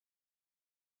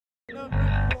If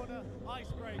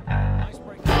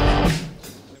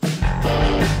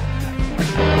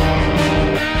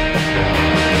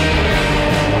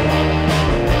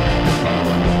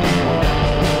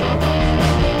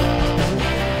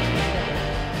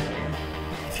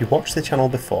you watched the channel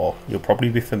before, you'll probably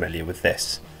be familiar with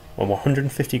this, my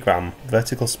 150g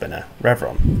vertical spinner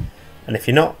Revron, and if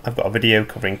you're not, I've got a video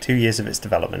covering 2 years of its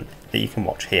development that you can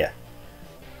watch here.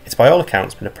 It's by all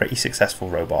accounts been a pretty successful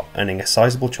robot, earning a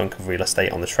sizable chunk of real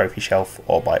estate on the trophy shelf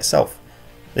all by itself.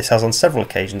 This has on several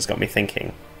occasions got me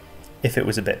thinking, if it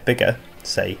was a bit bigger,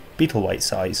 say Beetleweight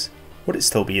size, would it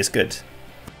still be as good?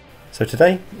 So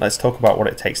today, let's talk about what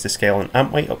it takes to scale an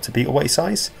Antweight up to Beetleweight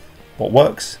size, what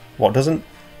works, what doesn't,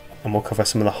 and we'll cover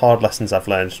some of the hard lessons I've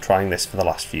learned trying this for the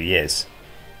last few years.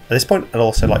 At this point, I'd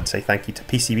also like to say thank you to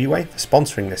Beetleweight for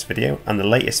sponsoring this video and the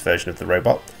latest version of the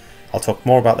robot. I'll talk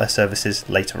more about their services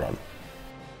later on.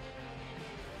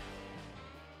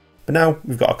 But now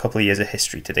we've got a couple of years of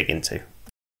history to dig into.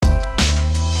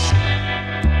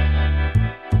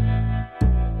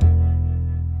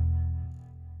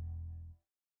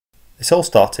 This all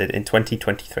started in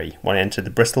 2023 when I entered the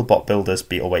Bristol Bot Builders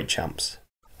Beetleweight Champs.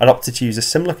 I'd opted to use a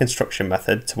similar construction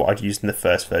method to what I'd used in the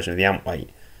first version of the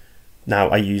Antweight. Now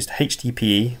I used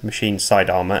HDPE, machined side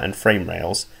armour and frame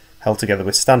rails, held together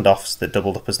with standoffs that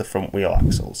doubled up as the front wheel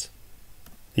axles.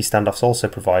 These standoffs also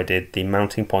provided the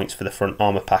mounting points for the front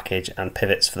armour package and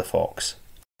pivots for the forks.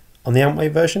 On the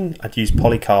Antweight version, I'd used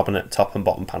polycarbonate top and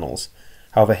bottom panels.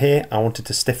 However here, I wanted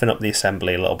to stiffen up the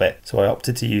assembly a little bit, so I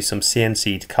opted to use some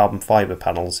CNC'd carbon fibre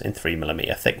panels in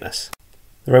 3mm thickness.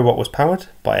 The robot was powered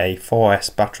by a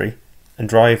 4S battery, and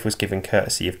drive was given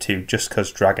courtesy of two Just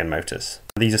Cuz Dragon motors.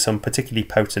 These are some particularly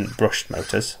potent brushed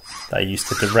motors that are used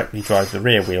to directly drive the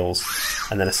rear wheels,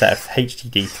 and then a set of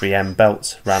HDD 3M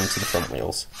belts ran to the front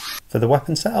wheels. For the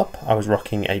weapon setup, I was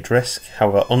rocking a Drisk,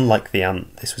 however unlike the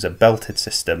Ant, this was a belted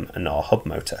system and not a hub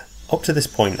motor. Up to this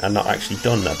point I'd not actually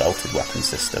done a belted weapon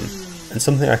system, and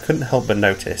something I couldn't help but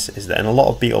notice is that in a lot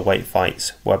of Beetleweight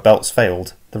fights where belts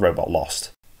failed, the robot lost.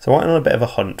 So I went on a bit of a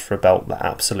hunt for a belt that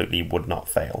absolutely would not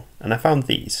fail, and I found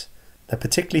these. They're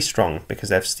particularly strong because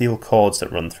they have steel cords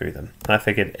that run through them, and I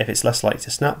figured if it's less likely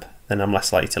to snap, then I'm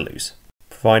less likely to lose.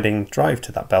 Providing drive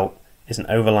to that belt is an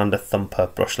Overlander Thumper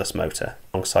brushless motor,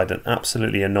 alongside an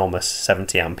absolutely enormous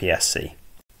 70A ESC.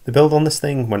 The build on this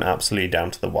thing went absolutely down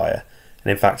to the wire,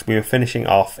 and in fact we were finishing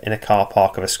off in a car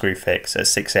park of a screw fix at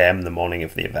 6 AM the morning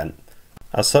of the event.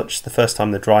 As such, the first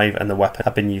time the drive and the weapon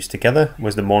had been used together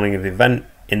was the morning of the event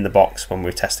in the box when we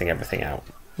were testing everything out.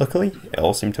 Luckily, it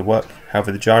all seemed to work,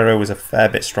 however the gyro was a fair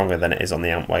bit stronger than it is on the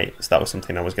Antweight, so that was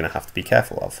something I was going to have to be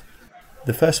careful of.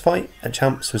 The first fight at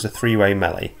Champs was a three-way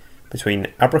melee between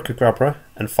Abracadabra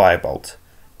and Firebolt.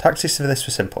 Tactics for this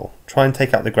were simple: try and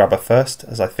take out the grabber first,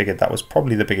 as I figured that was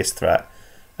probably the biggest threat,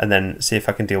 and then see if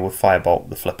I can deal with Firebolt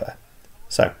the flipper.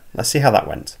 So, let's see how that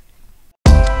went.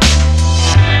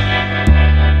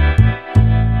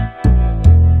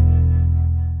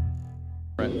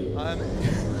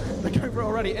 They're going for it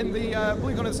already. In the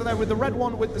blue corner, so there with the red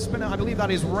one with the spinner, I believe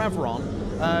that is Revron.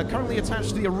 Currently attached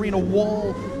to the arena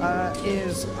wall that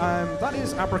is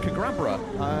Abracadabra.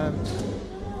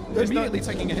 Immediately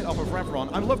taking a hit off of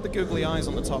Revron. I love the googly eyes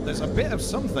on the top. There's a bit of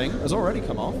something has already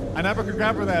come off. And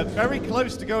Abracadabra there, very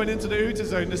close to going into the Uta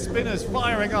zone. The spinner's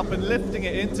firing up and lifting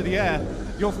it into the air.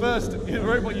 Your first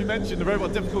robot you mentioned, the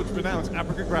robot difficult to pronounce,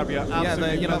 Abracadabra. Yeah,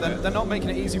 they're not making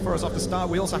it easy for us off the start.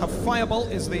 We also have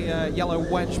Firebolt is the yellow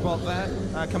wedge bot there,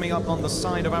 coming up on the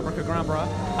side of Abracadabra.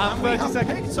 And we have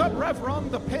picked up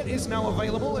Revron. The pit is now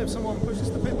available if someone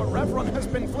pushes the pit, but Revron has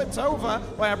been flipped over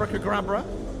by Abracadabra.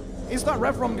 Is that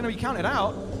Revron going to be counted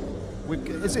out?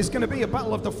 It's going to be a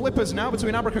battle of the flippers now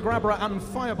between Abracadabra and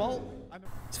Firebolt.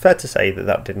 It's fair to say that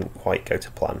that didn't quite go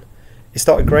to plan. It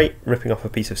started great, ripping off a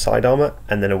piece of side armour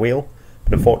and then a wheel,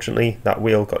 but unfortunately that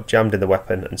wheel got jammed in the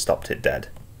weapon and stopped it dead.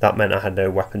 That meant I had no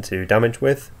weapon to do damage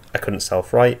with, I couldn't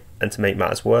self-right, and to make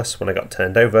matters worse, when I got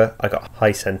turned over, I got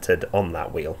high-centred on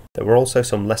that wheel. There were also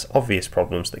some less obvious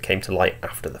problems that came to light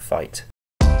after the fight.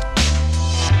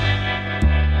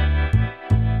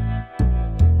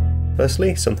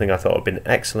 Firstly, something I thought had been an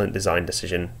excellent design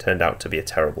decision turned out to be a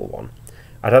terrible one.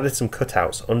 I'd added some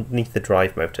cutouts underneath the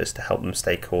drive motors to help them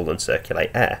stay cool and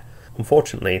circulate air.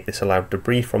 Unfortunately, this allowed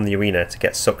debris from the arena to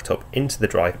get sucked up into the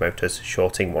drive motors,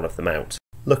 shorting one of them out.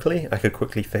 Luckily, I could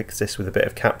quickly fix this with a bit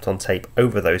of Kapton tape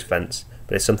over those vents,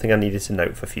 but it's something I needed to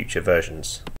note for future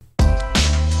versions.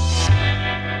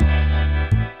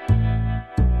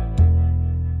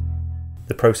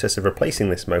 The process of replacing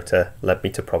this motor led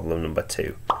me to problem number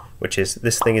 2. which is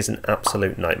this thing is an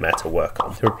absolute nightmare to work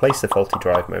on. To replace the faulty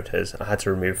drive motors, I had to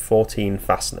remove 14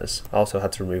 fasteners. I also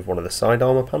had to remove one of the side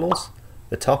armour panels,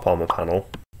 the top armour panel,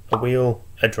 a wheel,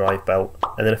 a drive belt,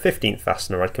 and then a 15th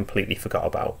fastener I'd completely forgot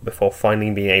about before finally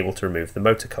being able to remove the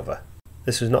motor cover.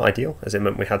 This was not ideal, as it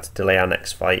meant we had to delay our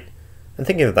next fight. And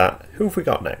thinking of that, who have we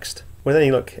got next? With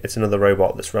any luck, it's another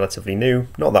robot that's relatively new,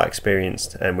 not that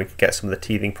experienced, and we could get some of the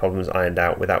teething problems ironed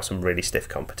out without some really stiff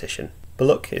competition. But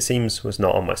luck, it seems, was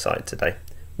not on my side today.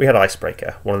 We had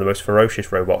Icebreaker, one of the most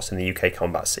ferocious robots in the UK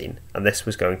combat scene, and this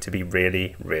was going to be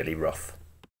really, really rough.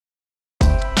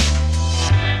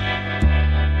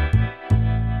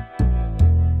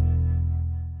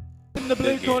 In the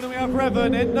blue corner we have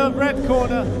Revron, in the red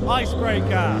corner,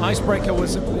 Icebreaker. Icebreaker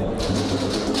was...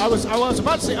 I was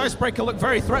about to say Icebreaker looked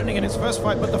very threatening in its first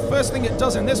fight, but the first thing it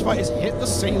does in this fight is hit the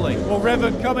ceiling. Well,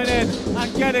 Revron coming in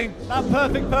and getting that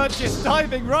perfect purchase,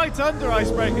 diving right under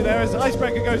Icebreaker there as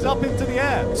Icebreaker goes up into the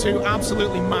air. Two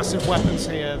absolutely massive weapons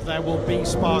here. There will be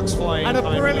sparks flying. And a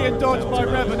brilliant dodge by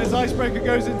Revron as Icebreaker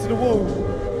goes into the wall.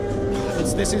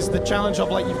 This is the challenge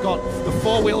of, like, you've got the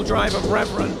four-wheel drive of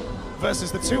Revron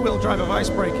versus the two-wheel drive of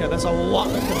Icebreaker. There's a lot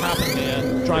that could happen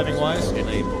here, driving-wise.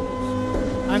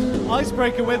 And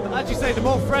Icebreaker with, as you say, the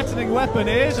more threatening weapon.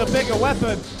 It is a bigger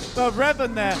weapon, but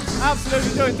Revron there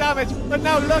absolutely doing damage. But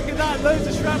now look at that, loads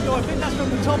of shrapnel. I think that's from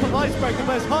the top of Icebreaker,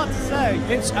 but it's hard to say.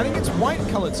 I think it's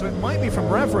white-coloured, so it might be from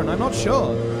Revron. I'm not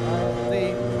sure.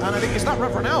 And I think, is that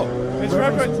Revron out? It's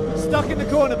Revron stuck in the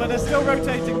corner, but they're still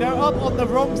rotating. They're up on the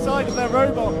wrong side of their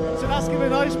robot, so that's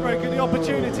giving Icebreaker the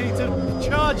opportunity to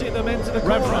charge them into the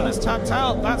corner. Revron is tapped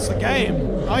out. That's the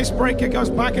game. Icebreaker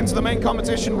goes back into the main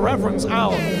competition. Revron's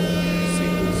out.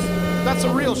 That's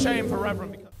a real shame for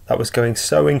Revron. That was going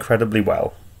so incredibly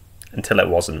well, until it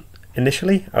wasn't.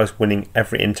 Initially, I was winning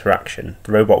every interaction.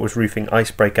 The robot was roofing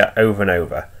Icebreaker over and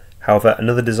over. However,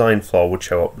 another design flaw would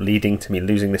show up, leading to me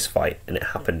losing this fight, and it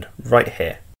happened right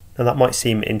here. Now that might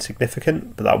seem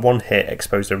insignificant, but that one hit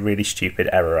exposed a really stupid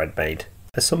error I'd made.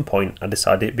 At some point, I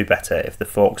decided it'd be better if the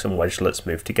forks and wedgelets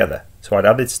moved together, so I'd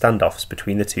added standoffs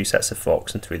between the two sets of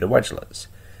forks and through the wedgelets.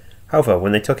 However,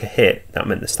 when they took a hit, that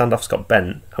meant the standoffs got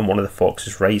bent and one of the forks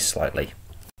was raised slightly.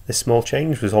 This small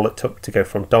change was all it took to go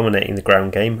from dominating the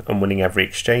ground game and winning every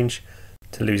exchange,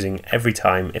 to losing every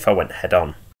time if I went head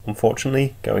on.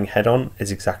 Unfortunately, going head on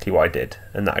is exactly what I did,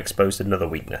 and that exposed another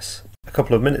weakness. A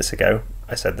couple of minutes ago,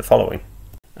 I said the following,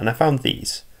 and I found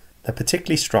these. They're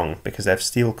particularly strong because they have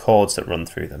steel cords that run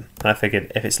through them, and I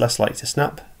figured if it's less likely to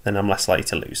snap, then I'm less likely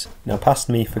to lose. Now past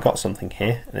me forgot something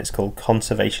here, and it's called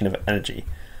conservation of energy.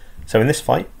 So in this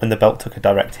fight, when the belt took a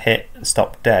direct hit and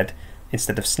stopped dead,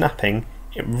 instead of snapping,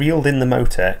 it reeled in the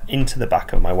motor into the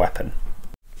back of my weapon.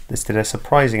 This did a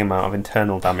surprising amount of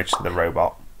internal damage to the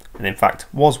robot, and in fact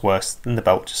was worse than the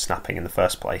belt just snapping in the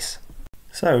first place.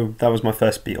 So that was my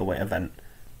first Beetleweight event.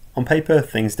 On paper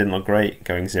things didn't look great,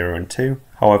 going 0 and 2,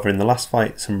 however in the last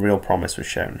fight some real promise was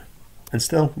shown. And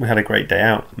still, we had a great day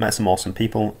out, met some awesome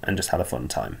people, and just had a fun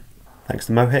time. Thanks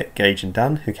to Mohit, Gage and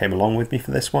Dan who came along with me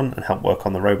for this one and helped work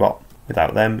on the robot.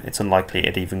 Without them, it's unlikely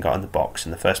it even got in the box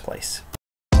in the first place.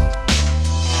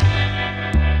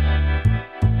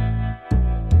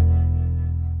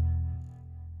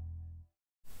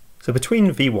 So between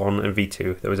V1 and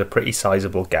V2 there was a pretty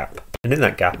sizable gap, and in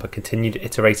that gap I continued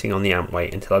iterating on the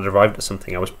Antweight until I'd arrived at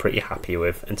something I was pretty happy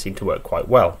with and seemed to work quite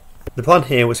well. The plan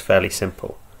here was fairly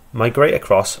simple. Migrate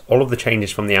across all of the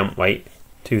changes from the Antweight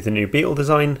to the new Beetle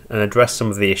design and address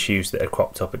some of the issues that had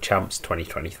cropped up at Champs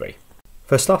 2023.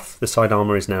 First off, the side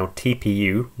armour is now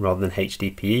TPU rather than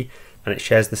HDPE, and it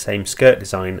shares the same skirt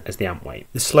design as the Antweight.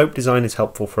 The slope design is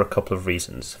helpful for a couple of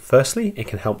reasons. Firstly, it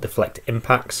can help deflect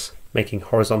impacts, making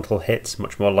horizontal hits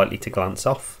much more likely to glance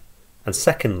off, and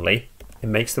secondly, it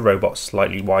makes the robot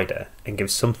slightly wider and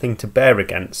gives something to bear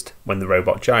against when the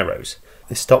robot gyros.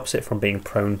 This stops it from being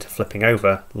prone to flipping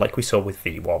over like we saw with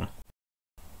V1.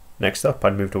 Next up,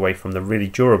 I'd moved away from the really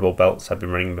durable belts I'd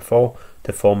been running before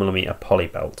to 4mm poly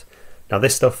belt. Now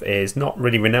this stuff is not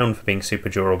really renowned for being super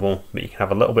durable, but you can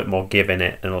have a little bit more give in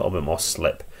it and a little bit more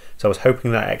slip. So I was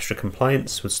hoping that extra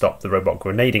compliance would stop the robot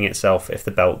grenading itself if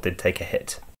the belt did take a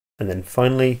hit. And then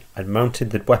finally, I'd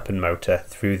mounted the weapon motor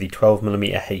through the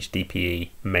 12mm HDPE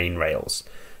main rails.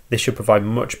 This should provide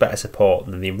much better support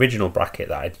than the original bracket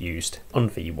that I'd used on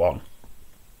V1.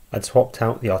 I'd swapped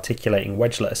out the articulating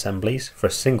wedgelet assemblies for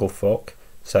a single fork,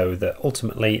 so that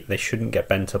ultimately they shouldn't get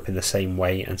bent up in the same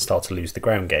way and start to lose the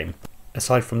ground game.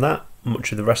 Aside from that,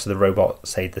 much of the rest of the robot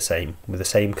stayed the same, with the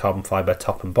same carbon fibre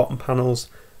top and bottom panels,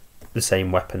 the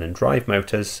same weapon and drive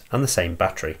motors, and the same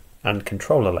battery, and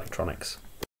control electronics.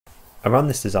 I ran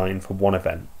this design for one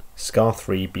event, SCAR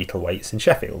 3 Beetleweights in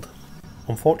Sheffield.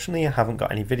 Unfortunately, I haven't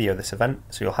got any video of this event,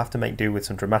 so you'll have to make do with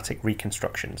some dramatic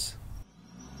reconstructions.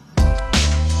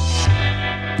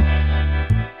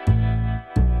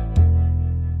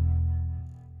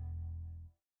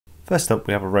 First up,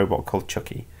 we have a robot called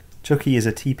Chucky. Chucky is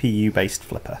a TPU based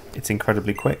flipper. It's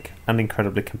incredibly quick and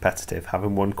incredibly competitive,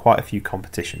 having won quite a few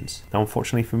competitions. Now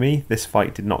unfortunately for me, this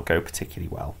fight did not go particularly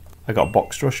well. I got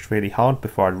box rushed really hard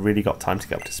before I really got time to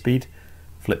get up to speed,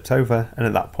 flipped over, and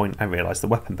at that point I realised the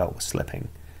weapon belt was slipping.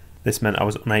 This meant I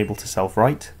was unable to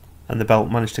self-right, and the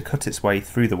belt managed to cut its way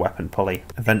through the weapon pulley,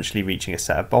 eventually reaching a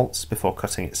set of bolts before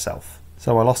cutting itself.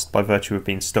 So I lost by virtue of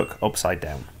being stuck upside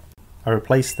down. I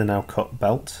replaced the now cut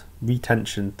belt,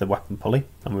 retensioned the weapon pulley,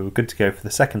 and we were good to go for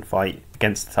the second fight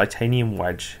against the titanium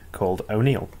wedge called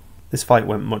O'Neill. This fight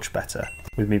went much better,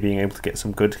 with me being able to get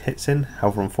some good hits in.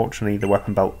 However, unfortunately the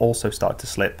weapon belt also started to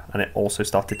slip, and it also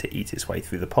started to eat its way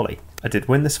through the pulley. I did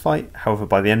win this fight, however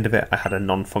by the end of it I had a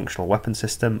non-functional weapon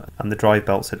system, and the drive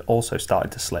belts had also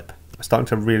started to slip. I'm starting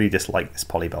to really dislike this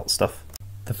poly belt stuff.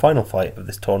 The final fight of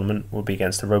this tournament will be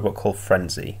against a robot called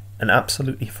Frenzy, an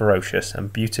absolutely ferocious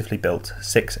and beautifully built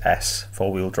 6S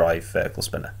 4-wheel drive vertical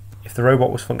spinner. If the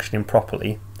robot was functioning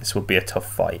properly, this would be a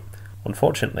tough fight.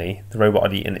 Unfortunately, the robot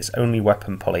had eaten its only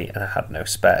weapon pulley and had no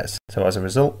spares, so as a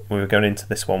result we were going into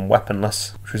this one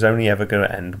weaponless, which was only ever going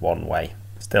to end one way.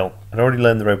 Still, I'd already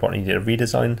learned the robot needed a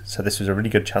redesign, so this was a really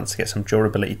good chance to get some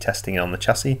durability testing on the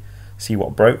chassis, see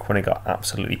what broke when it got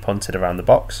absolutely punted around the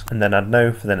box, and then I'd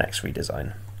know for the next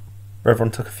redesign.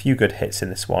 Revron took a few good hits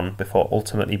in this one before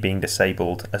ultimately being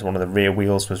disabled as one of the rear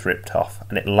wheels was ripped off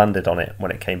and it landed on it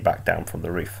when it came back down from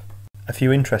the roof. A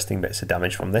few interesting bits of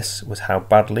damage from this was how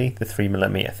badly the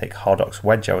 3mm thick Hardox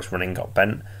wedge I was running got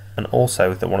bent, and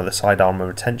also that one of the side armour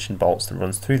retention bolts that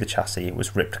runs through the chassis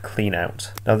was ripped clean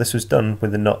out. Now this was done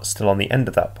with the nut still on the end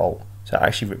of that bolt, so it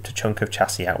actually ripped a chunk of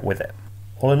chassis out with it.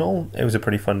 All in all, it was a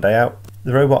pretty fun day out.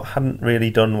 The robot hadn't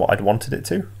really done what I'd wanted it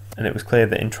to, and it was clear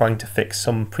that in trying to fix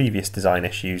some previous design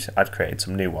issues, I'd created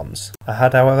some new ones. I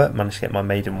had, however, managed to get my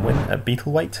maiden win at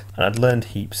Beetleweight, and I'd learned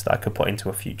heaps that I could put into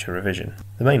a future revision.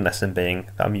 The main lesson being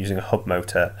that I'm using a hub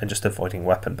motor and just avoiding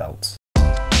weapon belts.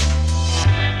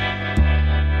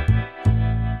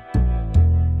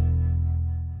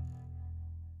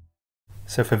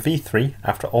 So for V3,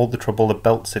 after all the trouble the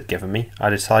belts had given me, I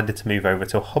decided to move over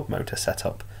to a hub motor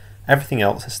setup. Everything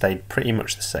else has stayed pretty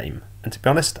much the same, and to be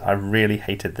honest, I really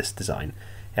hated this design.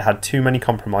 It had too many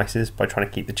compromises by trying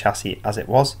to keep the chassis as it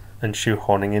was, and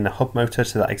shoehorning in a hub motor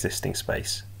to that existing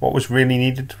space. What was really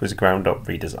needed was a ground up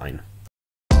redesign.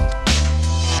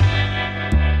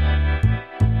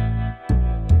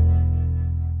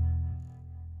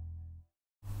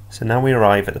 So now we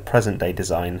arrive at the present day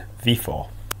design, V4.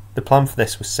 The plan for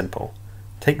this was simple.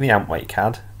 Take the Antweight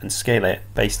CAD and scale it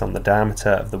based on the diameter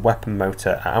of the weapon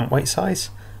motor at Antweight size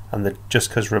and the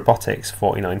Just Cuz Robotics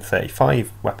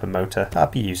 4935 weapon motor that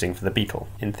I'd be using for the Beetle.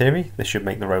 In theory, this should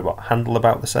make the robot handle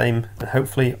about the same, and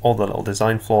hopefully all the little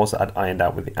design flaws that I'd ironed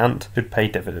out with the Ant should pay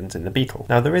dividends in the Beetle.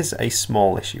 Now there is a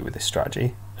small issue with this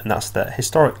strategy, and that's that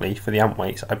historically for the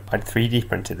Antweights I'd 3D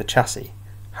printed the chassis.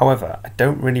 However, I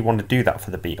don't really want to do that for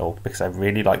the Beetle because I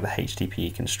really like the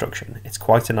HDPE construction. It's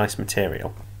quite a nice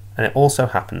material. And it also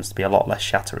happens to be a lot less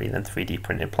shattery than 3D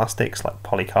printed plastics like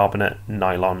polycarbonate,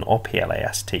 nylon or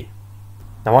PLAST.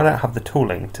 Now I don't have the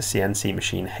tooling to CNC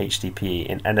machine HDPE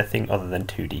in anything other than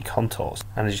 2D contours,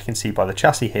 and as you can see by the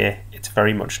chassis here, it's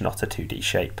very much not a 2D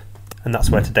shape. And that's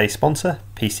where today's sponsor,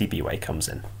 Beetleweight, comes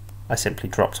in. I simply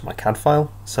dropped my CAD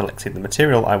file, selected the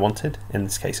material I wanted, in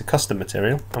this case a custom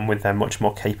material, and with their much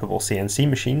more capable CNC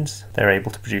machines, they're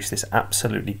able to produce this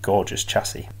absolutely gorgeous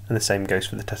chassis. And the same goes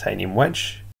for the titanium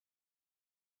wedge,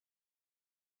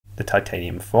 the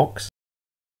titanium forks,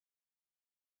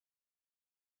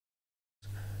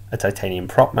 a titanium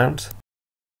prop mount,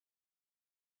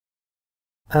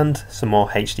 and some more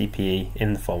HDPE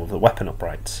in the form of the weapon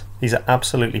uprights. These are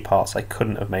absolutely parts I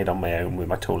couldn't have made on my own with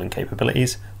my tooling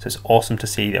capabilities, so it's awesome to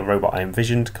see the robot I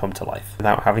envisioned come to life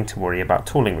without having to worry about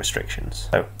tooling restrictions.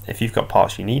 So if you've got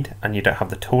parts you need and you don't have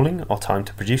the tooling or time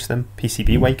to produce them,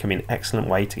 Beetleweight can be an excellent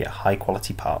way to get high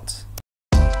quality parts.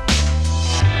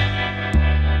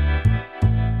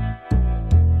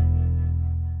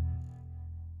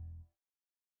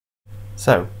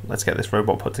 So, let's get this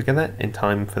robot put together in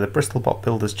time for the Bristol Bot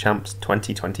Builders Champs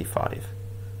 2025.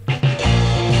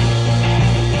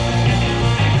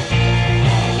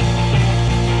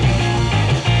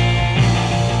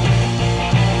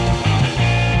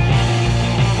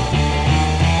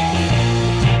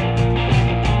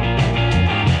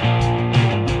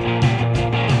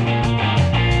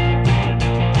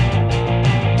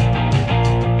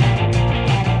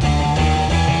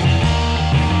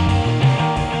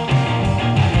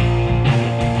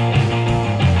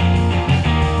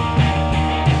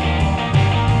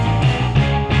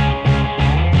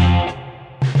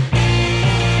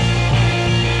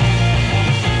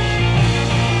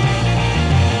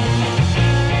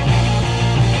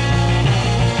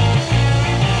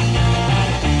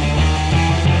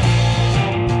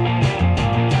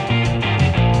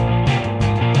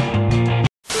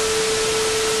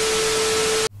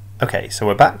 Okay, so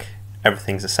we're back.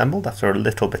 Everything's assembled after a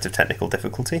little bit of technical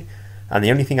difficulty, and the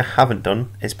only thing I haven't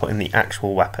done is put in the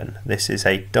actual weapon. This is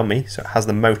a dummy, so it has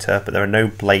the motor, but there are no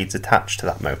blades attached to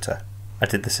that motor. I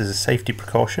did this as a safety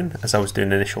precaution as I was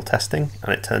doing initial testing,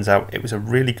 and it turns out it was a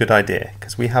really good idea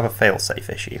because we have a fail-safe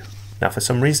issue. Now for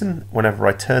some reason, whenever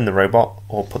I turn the robot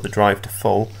or put the drive to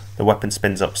full, the weapon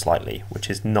spins up slightly,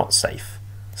 which is not safe.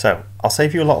 So I'll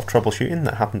save you a lot of troubleshooting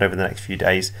that happened over the next few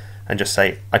days and just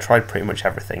say I tried pretty much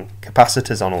everything.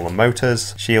 Capacitors on all the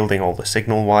motors, shielding all the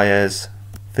signal wires,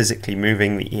 physically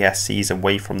moving the ESCs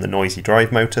away from the noisy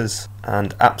drive motors,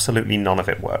 and absolutely none of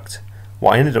it worked.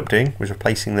 What I ended up doing was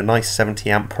replacing the nice 70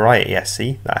 amp Pariah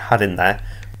ESC that I had in there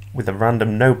with a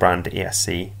random no-brand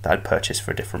ESC that I'd purchased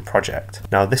for a different project.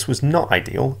 Now this was not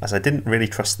ideal as I didn't really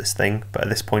trust this thing, but at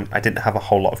this point I didn't have a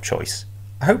whole lot of choice.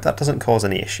 I hope that doesn't cause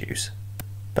any issues.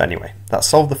 But anyway, that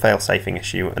solved the fail-safing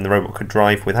issue and the robot could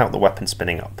drive without the weapon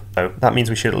spinning up. So that means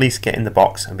we should at least get in the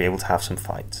box and be able to have some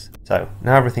fights. So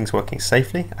now everything's working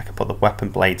safely, I can put the weapon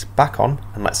blades back on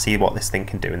and let's see what this thing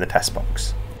can do in the test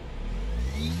box.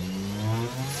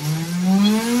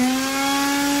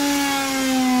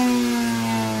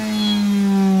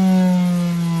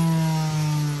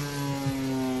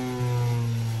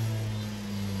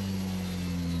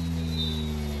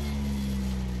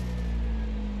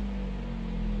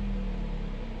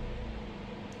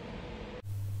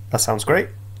 That sounds great,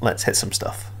 let's hit some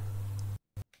stuff.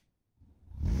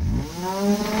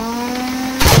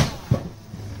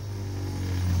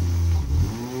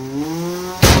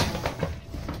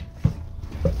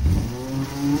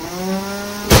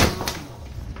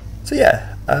 So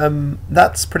yeah,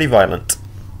 that's pretty violent.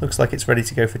 Looks like it's ready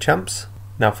to go for champs.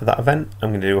 Now for that event,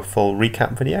 I'm going to do a full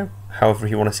recap video. However,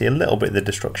 if you want to see a little bit of the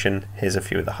destruction, here's a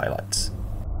few of the highlights.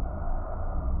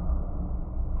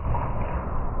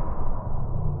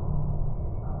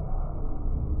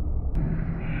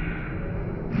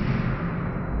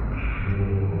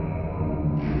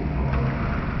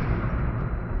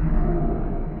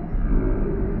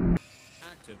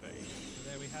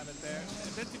 There we have it there.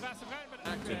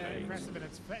 Impressive in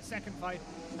its second fight.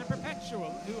 And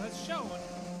Perpetual, who has shown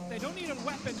they don't need a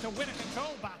weapon to win a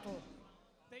control battle.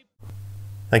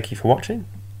 Thank you for watching.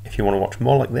 If you want to watch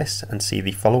more like this and see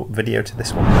the follow-up video to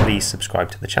this one, please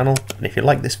subscribe to the channel. And if you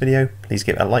like this video, please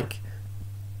give it a like.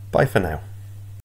 Bye for now.